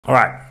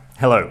Alright,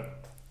 hello.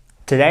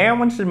 Today I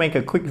wanted to make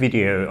a quick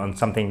video on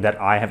something that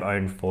I have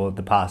owned for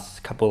the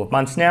past couple of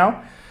months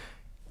now.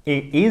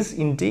 It is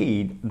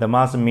indeed the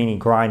Mazzer Mini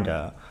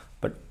grinder,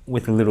 but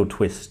with a little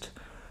twist.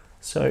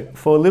 So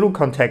for a little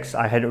context,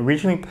 I had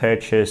originally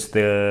purchased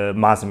the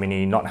Mazzer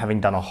Mini not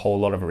having done a whole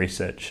lot of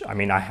research. I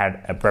mean, I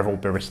had a Breville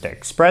Barista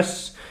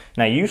Express,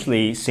 and I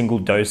usually single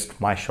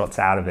dosed my shots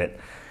out of it.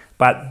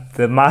 But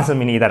the Mazzer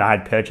Mini that I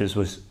had purchased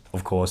was,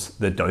 of course,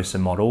 the doser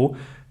model.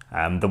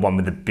 The one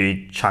with the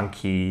big,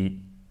 chunky,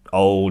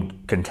 old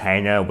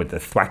container with the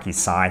thwacky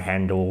side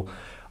handle.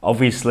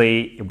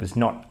 Obviously, it was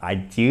not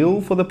ideal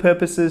for the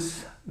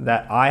purposes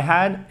that I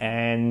had,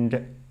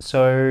 and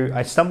so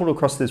I stumbled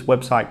across this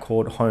website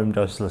called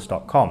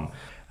Doserless.com.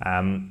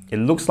 It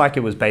looks like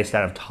it was based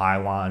out of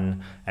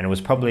Taiwan, and it was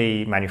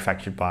probably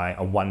manufactured by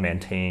a one-man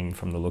team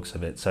from the looks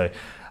of it. So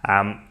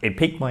it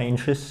piqued my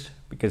interest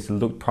because it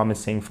looked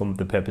promising from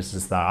the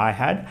purposes that I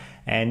had,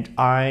 and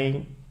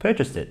I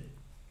purchased it.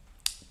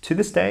 To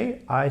this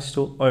day, I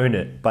still own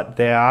it, but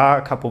there are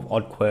a couple of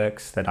odd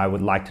quirks that I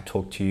would like to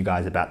talk to you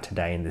guys about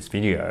today in this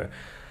video.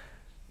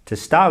 To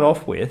start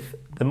off with,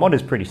 the mod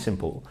is pretty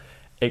simple.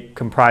 It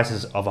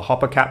comprises of a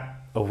hopper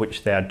cap, of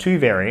which there are two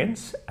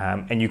variants,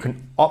 and you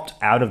can opt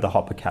out of the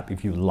hopper cap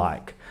if you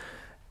like.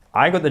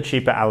 I got the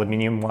cheaper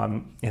aluminium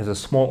one. It has a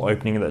small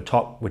opening at the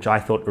top, which I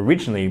thought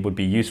originally would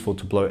be useful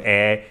to blow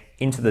air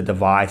into the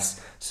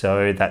device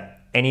so that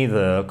any of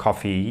the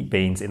coffee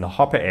beans in the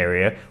hopper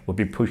area would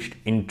be pushed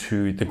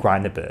into the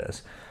grinder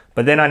burrs.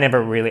 But then I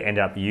never really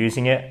ended up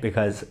using it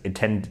because it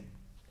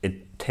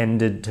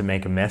tended to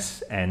make a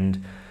mess,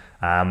 and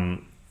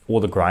all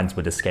the grinds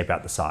would escape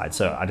out the side,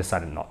 so I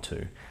decided not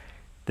to.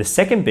 The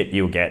second bit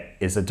you'll get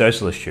is a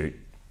doserless chute.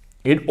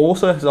 It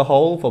also has a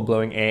hole for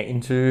blowing air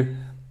into.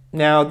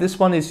 Now this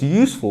one is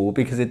useful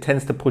because it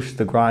tends to push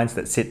the grinds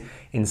that sit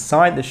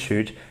inside the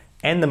chute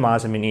and the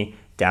Mazzer Mini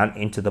down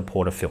into the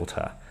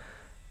portafilter.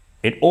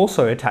 It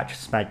also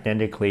attaches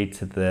magnetically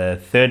to the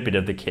third bit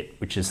of the kit,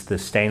 which is the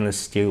stainless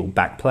steel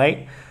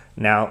backplate.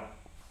 Now,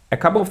 a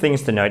couple of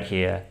things to note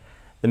here.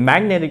 The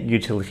magnetic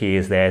utility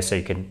is there so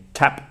you can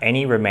tap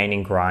any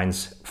remaining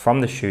grinds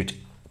from the chute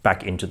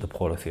back into the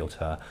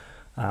portafilter.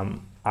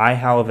 I,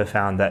 however,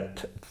 found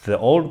that the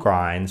old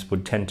grinds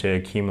would tend to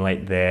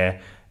accumulate there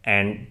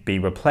and be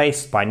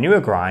replaced by newer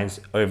grinds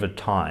over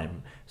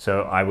time.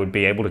 So I would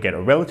be able to get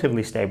a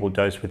relatively stable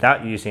dose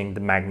without using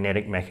the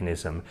magnetic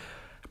mechanism,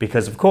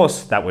 because of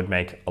course that would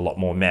make a lot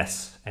more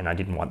mess, and I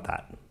didn't want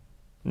that.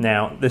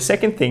 Now, the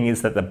second thing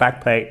is that the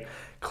backplate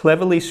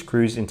cleverly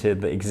screws into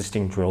the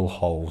existing drill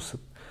holes.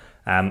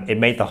 It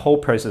made the whole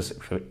process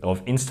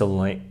of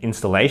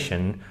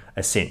installation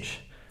a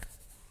cinch.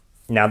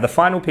 Now, the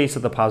final piece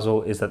of the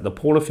puzzle is that the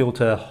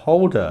portafilter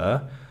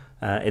holder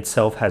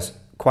itself has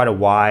quite a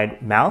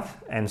wide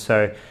mouth, and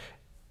so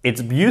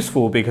it's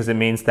useful because it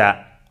means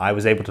that I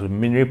was able to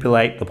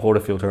manipulate the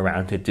portafilter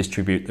around to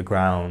distribute the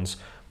grounds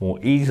more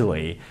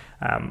easily.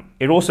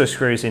 It also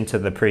screws into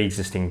the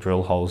pre-existing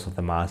drill holes of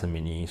the Mazzer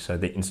Mini, so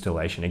the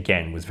installation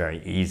again was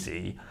very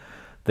easy.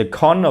 The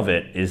con of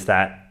it is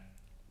that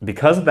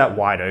because of that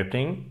wide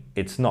opening,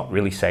 it's not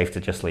really safe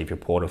to just leave your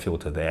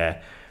portafilter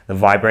there. The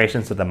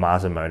vibrations of the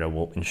Mazzer motor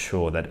will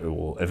ensure that it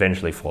will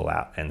eventually fall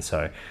out, and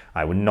so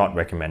I would not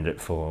recommend it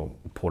for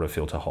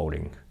portafilter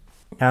holding.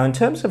 Now, in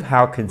terms of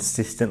how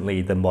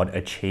consistently the mod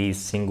achieves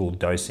single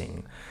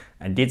dosing,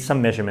 I did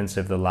some measurements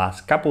over the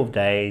last couple of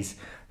days,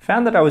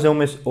 found that I was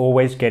almost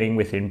always getting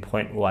within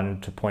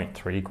 0.1 to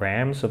 0.3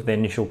 grams of the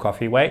initial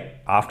coffee weight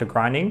after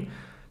grinding.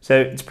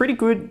 So it's pretty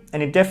good,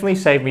 and it definitely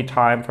saved me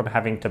time from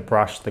having to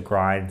brush the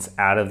grinds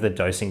out of the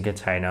dosing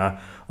container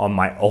on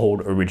my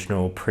old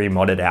original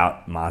pre-modded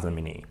out Mazzer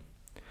Mini.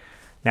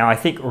 Now, I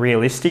think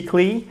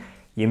realistically,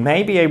 you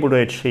may be able to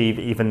achieve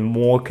even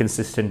more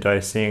consistent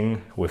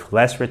dosing with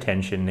less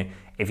retention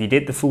if you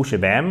did the full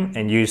shabam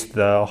and used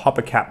the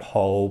hopper cap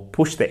hole,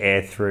 push the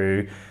air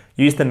through,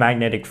 use the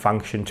magnetic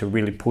function to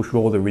really push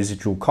all the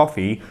residual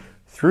coffee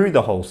through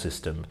the whole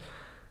system.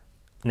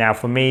 Now,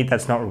 for me,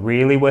 that's not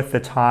really worth the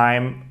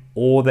time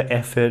or the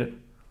effort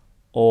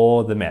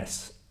or the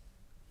mess.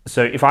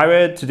 So if I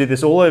were to do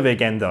this all over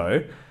again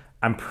though,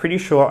 I'm pretty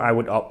sure I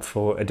would opt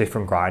for a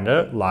different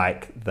grinder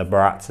like the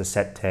Baratza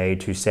Sette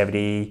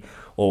 270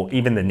 or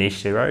even the Niche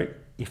Zero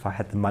if I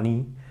had the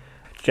money.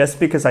 Just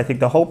because I think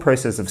the whole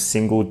process of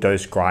single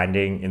dose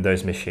grinding in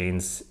those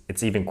machines,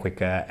 it's even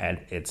quicker and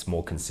it's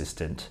more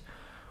consistent.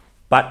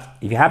 But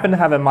if you happen to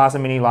have a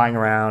Mazzer Mini lying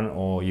around,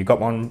 or you got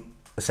one,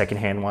 a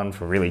secondhand one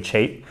for really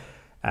cheap,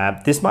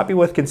 this might be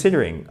worth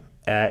considering.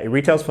 It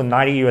retails for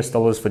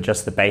 $90 for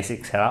just the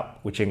basic setup,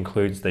 which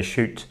includes the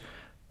chute,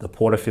 the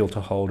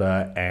portafilter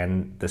holder,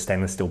 and the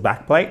stainless steel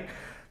backplate.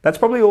 That's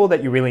probably all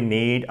that you really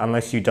need,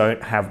 unless you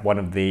don't have one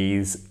of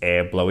these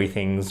air blowy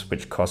things,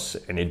 which costs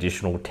an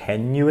additional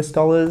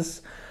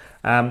 $10.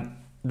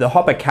 The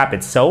hopper cap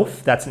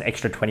itself, that's an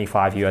extra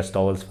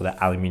 $25 for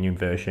the aluminium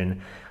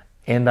version,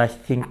 and I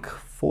think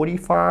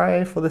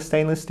 $45 for the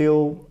stainless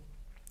steel.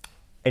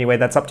 Anyway,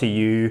 that's up to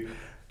you.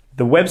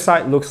 The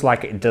website looks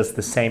like it does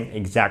the same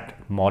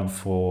exact mod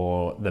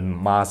for the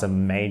Mazzer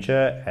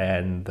Major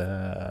and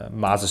the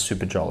Mazzer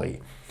Super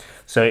Jolly.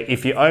 So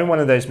if you own one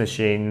of those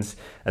machines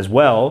as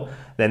well,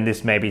 then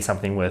this may be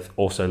something worth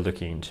also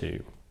looking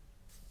into.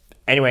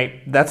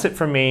 Anyway, that's it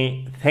from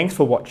me. Thanks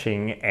for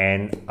watching,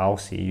 and I'll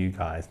see you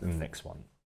guys in the next one.